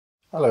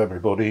Hello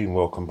everybody and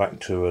welcome back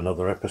to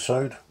another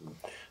episode.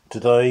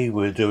 Today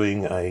we're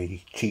doing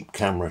a cheap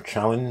camera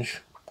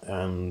challenge,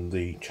 and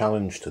the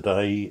challenge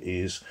today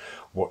is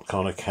what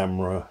kind of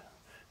camera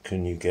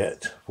can you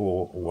get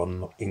for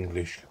 £1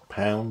 English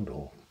pound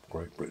or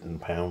Great Britain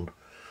pound.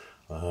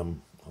 I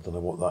don't know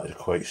what that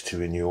equates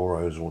to in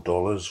euros or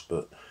dollars,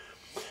 but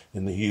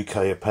in the UK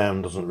a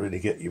pound doesn't really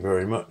get you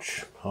very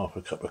much. Half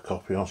a cup of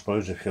coffee I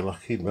suppose if you're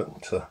lucky,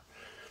 but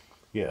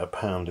yeah,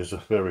 £1 is a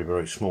very,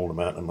 very small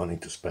amount of money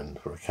to spend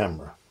for a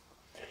camera.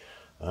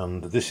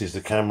 And this is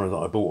the camera that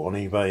I bought on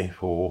eBay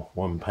for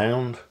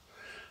 £1.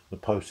 The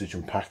postage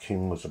and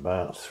packing was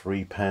about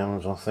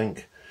 £3, I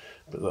think,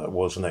 but that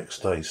was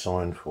next day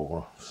signed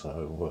for,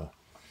 so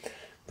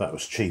that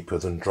was cheaper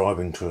than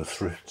driving to a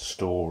thrift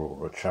store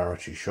or a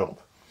charity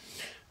shop.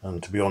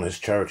 And to be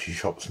honest, charity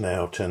shops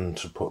now tend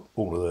to put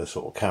all of their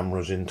sort of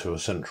cameras into a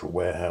central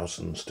warehouse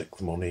and stick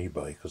them on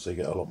eBay because they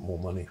get a lot more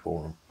money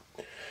for them.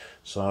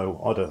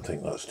 So I don't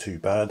think that's too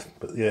bad,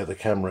 but yeah, the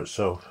camera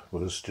itself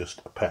was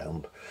just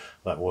 £1.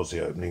 That was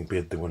the opening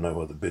bid, there were no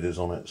other bidders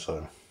on it,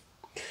 so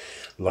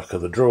luck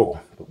of the draw.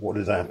 But what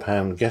did our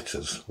pound get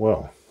us?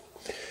 Well,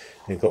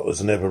 it got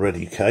us an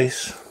ever-ready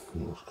case,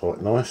 it was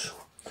quite nice.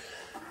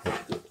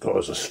 It got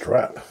us a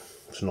strap.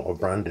 It's not a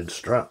branded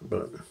strap,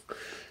 but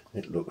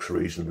it looks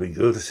reasonably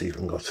good. It's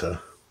even got an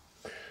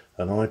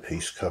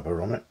eyepiece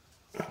cover on it,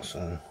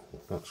 so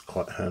that's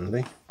quite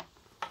handy.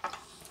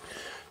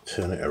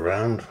 Turn it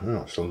around.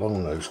 Oh, it's a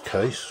long nose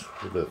case,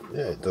 but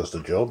yeah, it does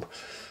the job.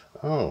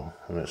 Oh,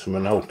 and it's a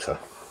Minolta.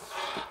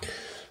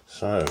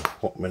 So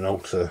what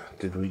Minolta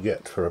did we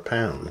get for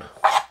 £1?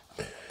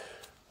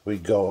 We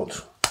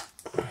got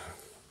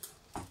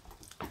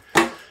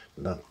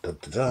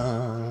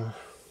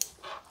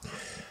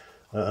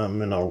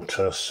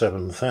Minolta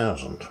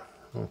 7000.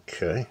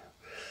 Okay,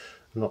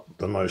 not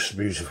the most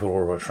beautiful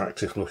or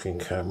attractive looking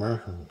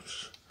camera.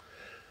 It's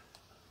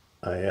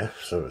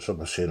AF, so it's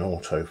obviously an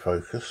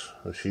autofocus.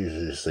 This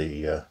uses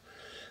the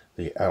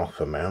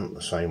alpha mount,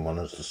 the same one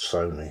as the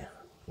Sony,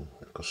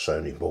 because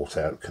Sony bought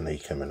out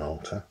Konica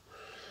Minolta,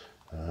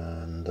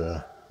 and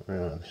yeah,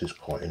 this is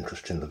quite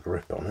interesting, the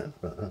grip on it.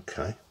 But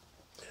okay,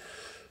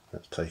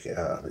 let's take it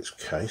out of its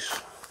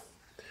case.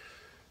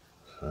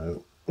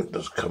 So it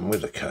does come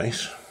with a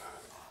case.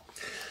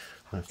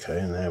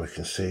 Okay, and now we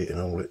can see it in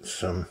all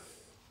its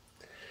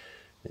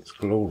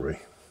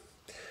glory.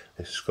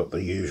 It's got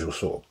the usual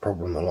sort of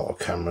problem a lot of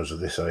cameras of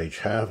this age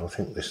have. I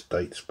think this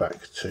dates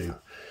back to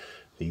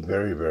the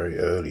very, very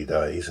early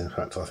days. In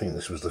fact, I think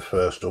this was the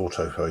first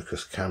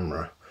autofocus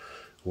camera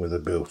with a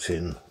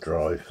built-in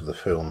drive for the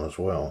film as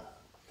well.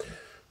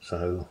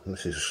 So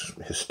this is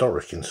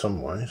historic in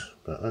some ways,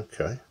 but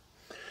okay.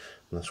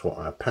 And that's what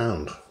our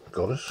pound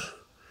got us.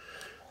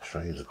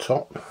 Show you the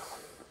top.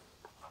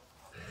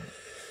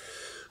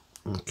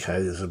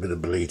 Okay, there's a bit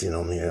of bleeding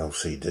on the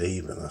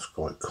LCD, but that's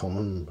quite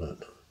common.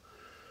 But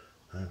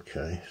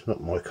okay, it's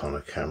not my kind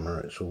of camera,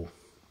 it's all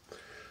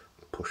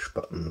push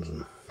buttons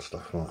and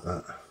stuff like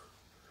that.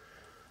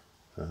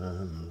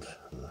 And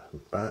the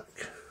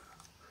back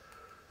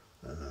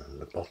and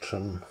the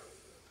bottom.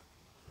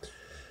 It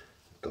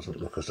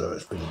doesn't look as though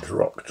it's been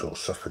dropped or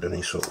suffered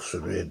any sort of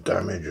severe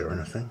damage or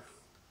anything.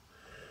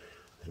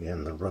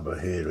 Again, the rubber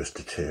here is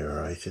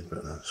deteriorated,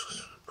 but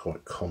that's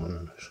quite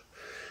common. It's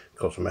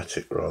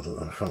cosmetic rather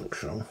than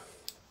functional.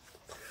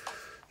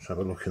 Let's have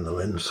a look in the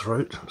lens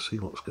throat and see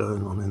what's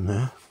going on in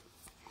there.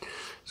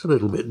 It's a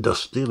little bit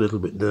dusty, a little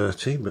bit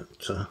dirty, but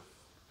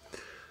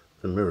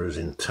the mirror's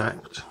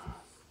intact.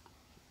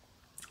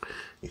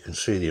 You can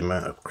see the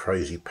amount of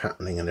crazy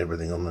patterning and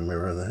everything on the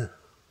mirror there.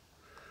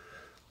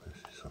 This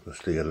is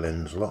obviously a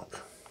lens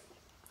lock.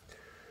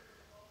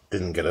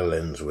 Didn't get a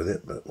lens with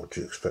it, but what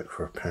do you expect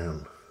for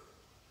 £1?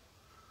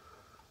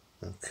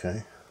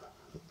 Okay,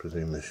 I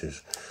presume this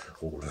is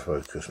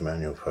autofocus,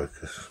 manual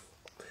focus.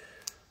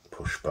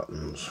 Push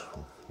buttons.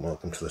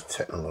 Welcome to the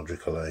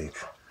technological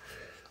age.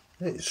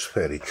 It's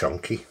fairly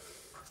chunky.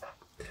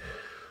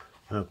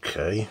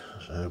 Okay,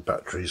 so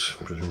batteries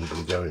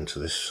presumably go into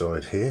this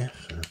side here.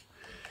 So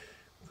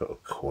got a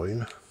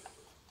coin.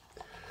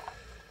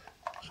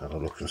 Let's have a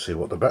look and see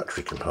what the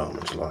battery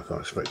compartment's like. I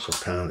expect for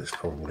 £1 it's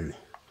probably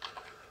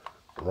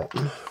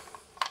rotten.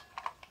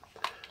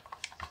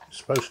 It's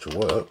supposed to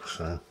work,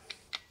 so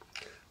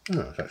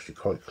it's actually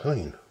quite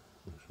clean.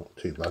 It's not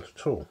too bad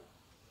at all.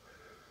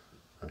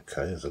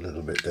 Okay, there's a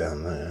little bit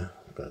down there,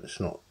 but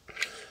it's not,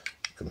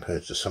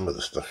 compared to some of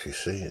the stuff you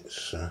see,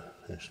 it's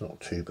not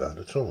too bad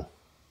at all.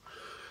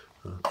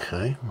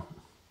 Okay,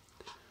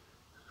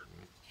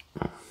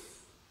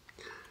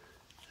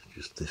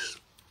 just this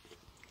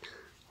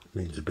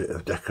needs a bit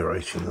of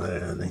decorating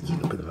there, needs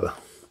a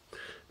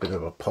bit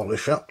of a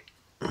polish up.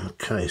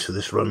 Okay, so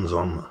this runs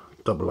on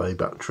AA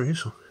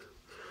batteries,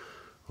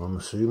 I'm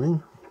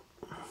assuming.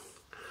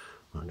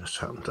 I just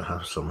happen to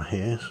have some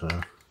here, so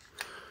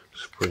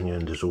spring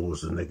end is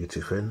always the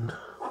negative end.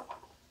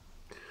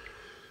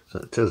 So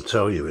it does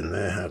tell you in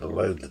there how to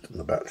load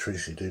the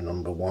batteries. You do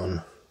number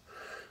 1,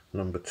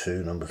 number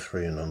 2, number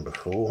 3 and number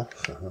 4.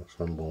 So that's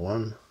number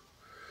 1.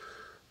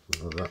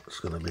 So that's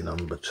going to be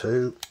number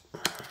 2.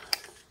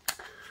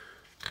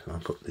 I'll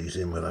put these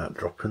in without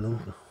dropping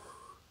them.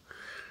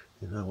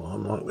 You know what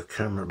I'm like with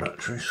camera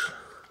batteries.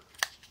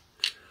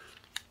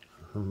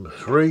 Number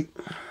 3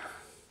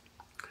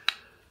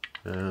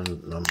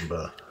 and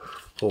number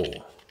 4.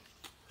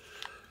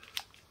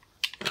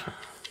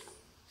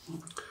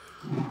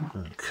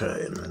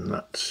 Okay, and then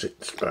that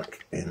sits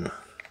back in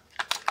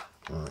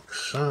like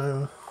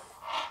so,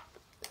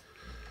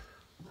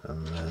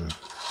 and then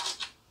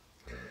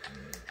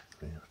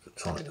we have to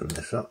tighten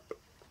this up.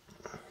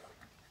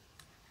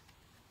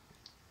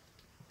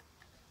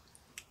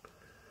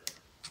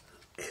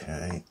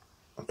 Okay,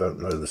 I don't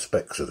know the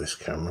specs of this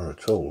camera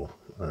at all.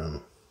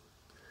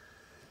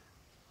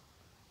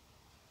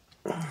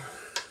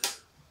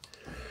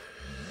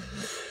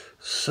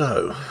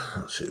 So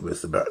that's it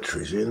with the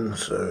batteries in.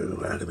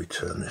 So how do we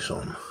turn this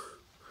on?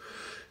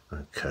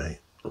 Okay,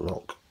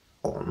 lock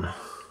on.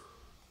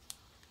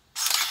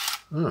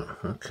 Oh,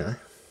 okay.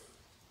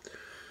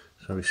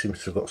 So he seems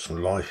to have got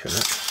some life in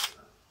it.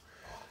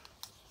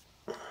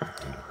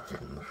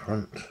 From the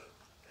front.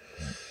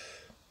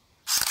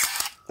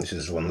 This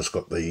is the one that's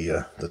got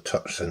the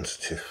touch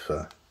sensitive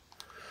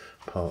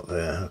part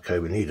there. Okay,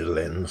 we need a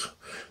lens.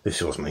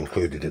 This wasn't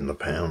included in the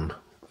pound.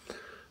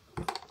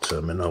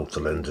 Minolta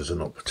lenses are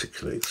not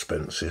particularly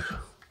expensive,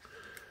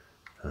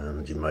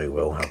 and you may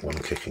well have one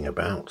kicking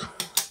about.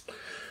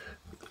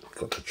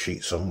 Got to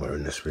cheat somewhere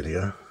in this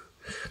video.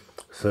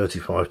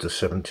 35 to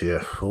 70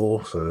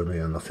 f4, so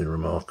yeah, nothing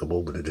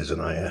remarkable, but it is an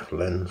AF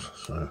lens.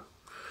 So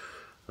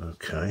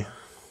okay,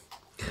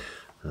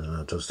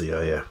 does the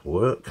AF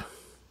work?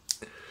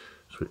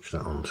 Switch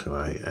that on to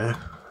AF,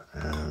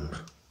 and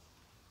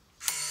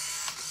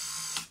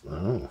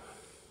oh.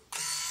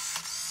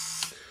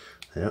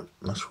 Yep,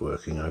 that's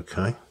working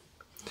okay.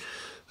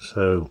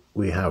 So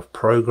we have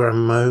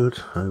program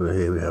mode. Over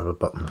here we have a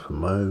button for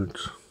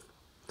modes.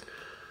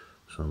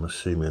 So I'm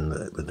assuming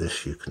that with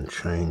this you can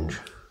change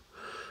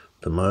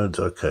the modes.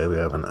 Okay, we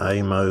have an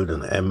A mode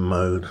and M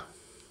mode.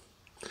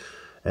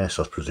 S,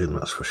 I presume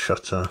that's for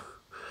shutter.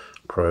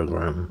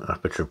 Program,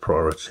 aperture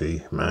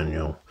priority,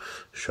 manual,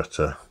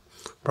 shutter,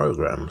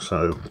 program.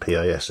 So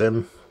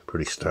PASM,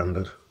 pretty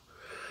standard.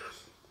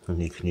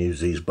 And you can use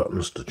these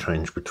buttons to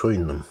change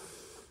between them.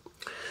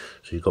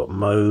 So you've got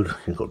mode,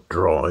 you've got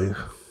drive,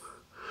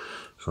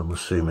 so I'm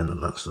assuming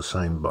that that's the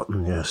same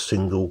button. Yeah,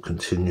 single,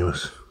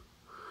 continuous,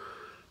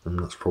 and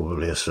that's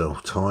probably a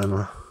self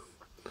timer.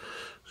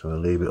 So I'll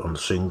leave it on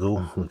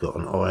single. We've got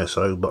an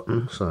ISO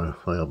button, so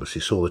I obviously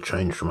saw the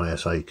change from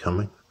ASA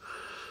coming.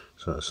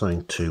 So it's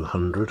saying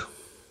 200.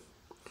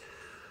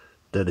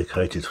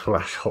 Dedicated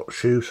flash hot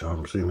shoe, so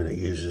I'm assuming it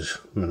uses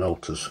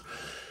Minolta's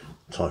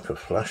type of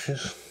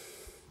flashes.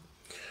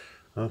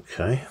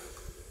 Okay.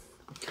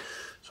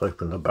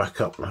 Open the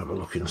back up and have a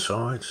look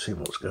inside, see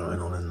what's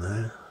going on in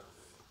there.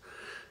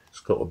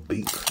 It's got a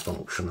beep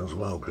function as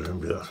well,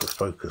 presumably that's a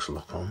focus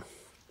lock on.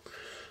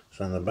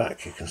 So in the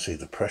back you can see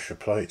the pressure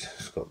plate.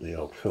 It's got the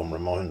old film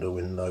reminder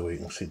window where you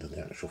can see the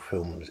actual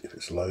film if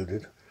it's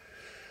loaded.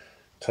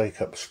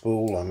 Take up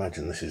spool, I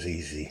imagine this is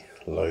easy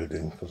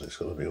loading because it's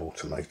got to be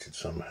automated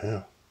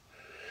somehow.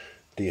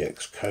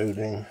 DX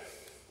coding,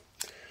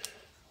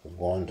 the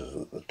winders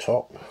at the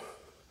top.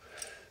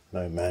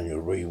 No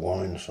manual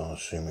rewind, so I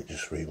assume it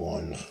just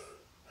rewinds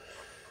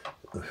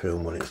the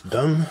film when it's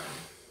done.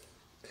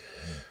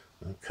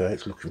 Okay,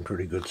 it's looking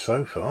pretty good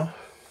so far.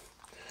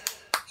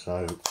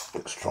 So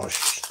let's try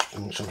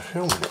sticking some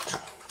film in it.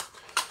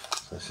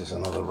 So this is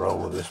another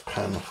roll of this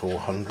Pan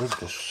 400,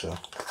 this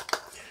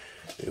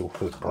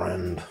Ilford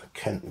brand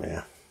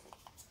Kentmere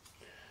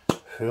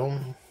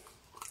film.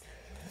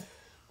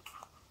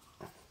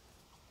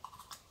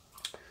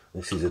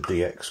 This is a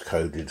DX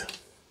coded.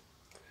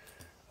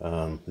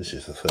 This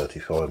is the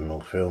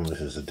 35mm film. This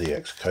is the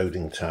DX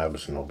coding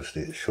tabs, and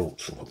obviously it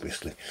shorts.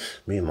 Obviously,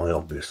 me and my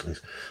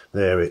obviously's.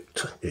 There,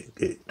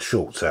 it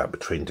shorts out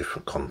between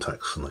different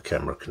contacts, and the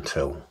camera can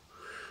tell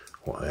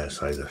what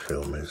ASA the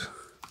film is.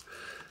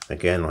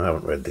 Again, I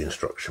haven't read the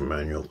instruction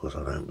manual because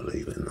I don't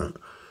believe in that.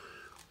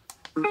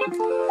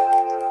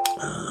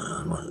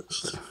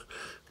 It's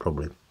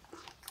probably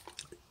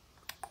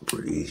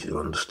pretty easy to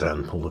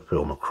understand. Pull the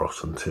film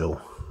across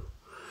until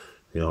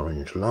the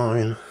orange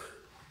line.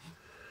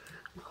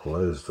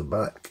 Close the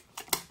back,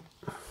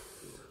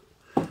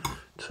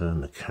 turn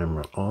the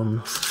camera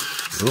on,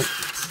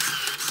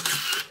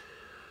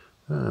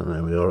 and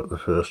there we are at the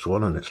first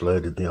one, and it's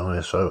loaded the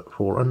ISO at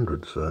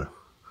 400, so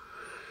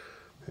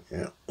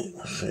yeah, you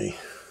can see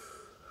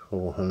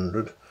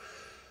 400,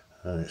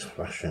 and it's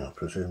flashing. I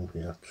presume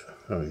you have to,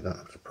 oh, you don't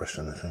have to press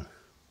anything.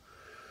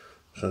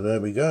 So there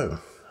we go.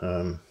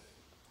 Our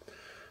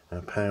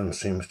pound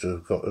seems to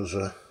have got us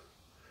a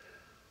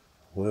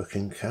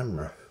working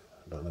camera.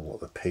 I don't know what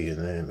the P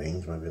in there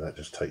means, maybe that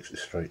just takes it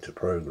straight to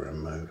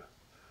program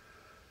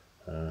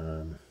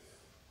mode.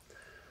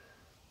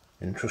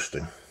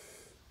 Interesting.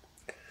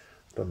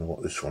 Don't know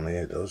what this one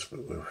here does,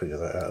 but we'll figure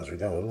that out as we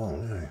go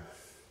along.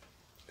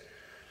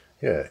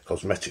 Yeah,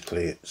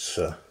 cosmetically it's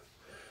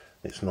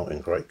It's not in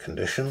great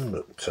condition,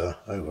 but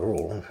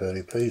overall I'm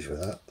fairly pleased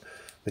with that.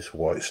 This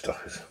white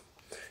stuff is,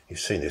 you've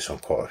seen this on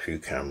quite a few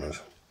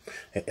cameras.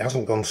 It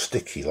hasn't gone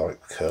sticky like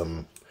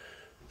some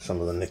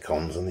of the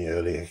Nikons and the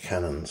earlier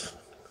Canons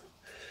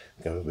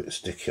go a bit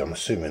sticky. I'm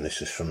assuming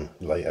this is from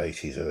late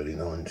 80s, early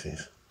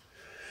 90s.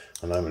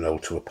 And I'm an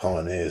old to a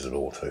pioneers of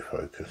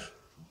autofocus.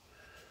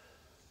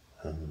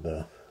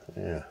 And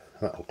yeah,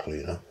 that'll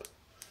clean up.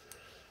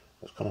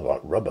 It's kind of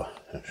like rubber,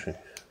 actually,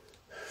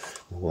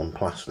 more than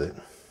plastic.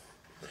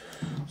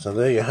 So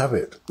there you have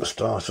it, the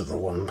start of the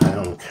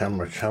 £1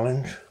 camera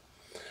challenge.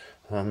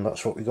 And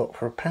that's what we got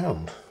for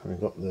 £1. We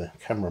got the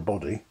camera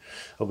body.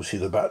 Obviously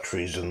the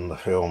batteries and the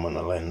film and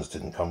the lens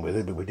didn't come with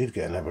it, but we did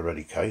get an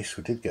ever-ready case.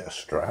 We did get a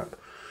strap,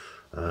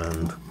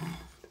 and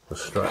the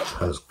strap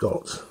has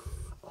got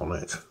on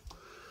it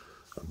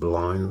a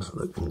blind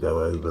that can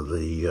go over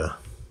the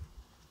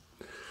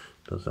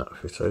does that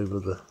fit over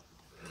the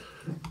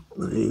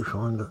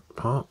viewfinder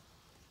part?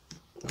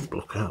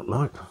 Block out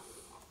light.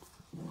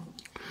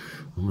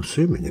 I'm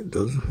assuming it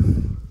does, a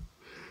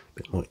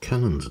bit like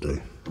Canons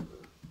do.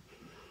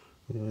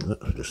 Yeah,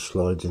 that just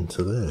slides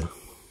into there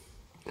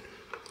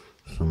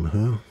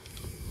somehow.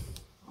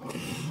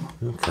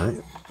 Okay,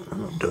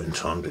 I'm not doing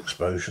timed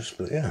exposures,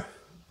 but yeah,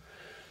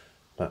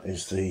 that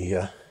is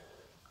the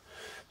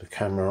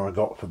camera I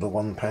got for the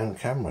 £1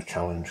 camera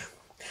challenge,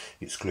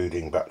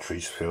 excluding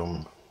batteries,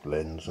 film,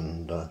 lens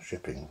and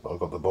shipping. But I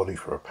got the body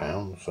for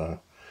 £1, so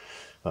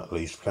that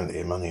leaves plenty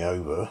of money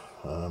over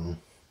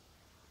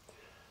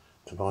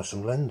to buy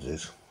some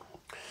lenses.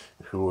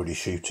 If you're already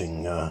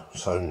shooting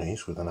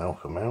Sonys with an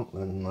alpha mount,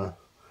 then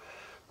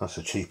that's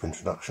a cheap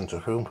introduction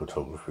to film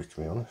photography,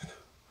 to be honest.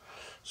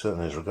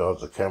 Certainly as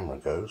regards the camera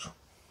goes.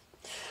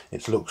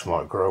 Its looks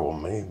might grow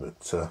on me,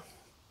 but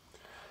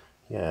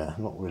yeah,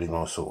 not really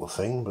my sort of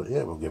thing. But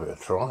yeah, we'll give it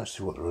a try,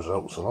 see what the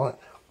results are like.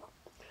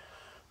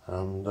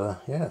 And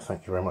yeah,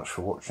 thank you very much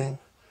for watching.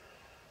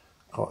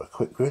 Quite a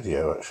quick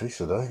video actually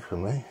today for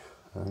me.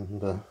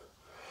 And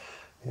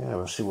yeah,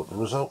 we'll see what the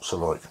results are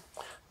like.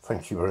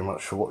 Thank you very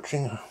much for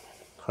watching.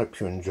 Hope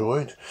you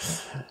enjoyed.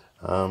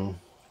 We're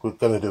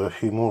going to do a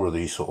few more of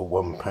these sort of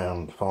 £1,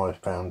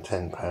 £5,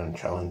 £10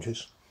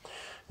 challenges.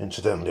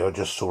 Incidentally, I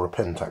just saw a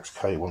Pentax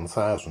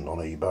K1000 on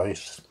eBay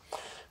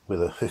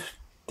with a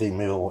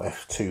 50mm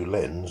f2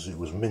 lens. It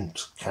was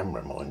mint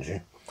camera, mind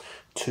you.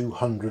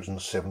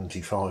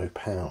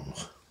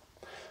 £275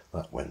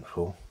 that went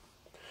for.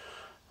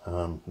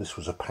 This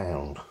was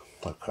 £1.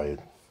 Okay,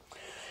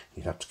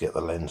 you'd have to get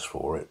the lens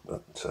for it,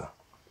 but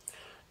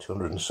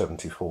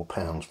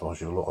 £274 buys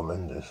you a lot of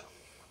lenses.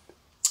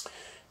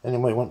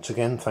 Anyway, once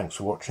again, thanks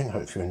for watching.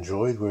 Hope you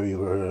enjoyed. We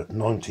were at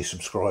 90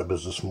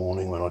 subscribers this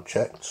morning when I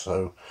checked,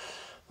 so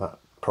that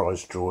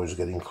prize draw is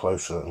getting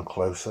closer and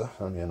closer.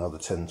 Only another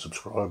 10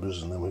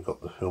 subscribers and then we've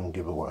got the film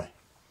giveaway.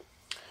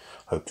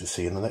 Hope to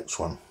see you in the next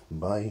one.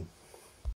 Bye.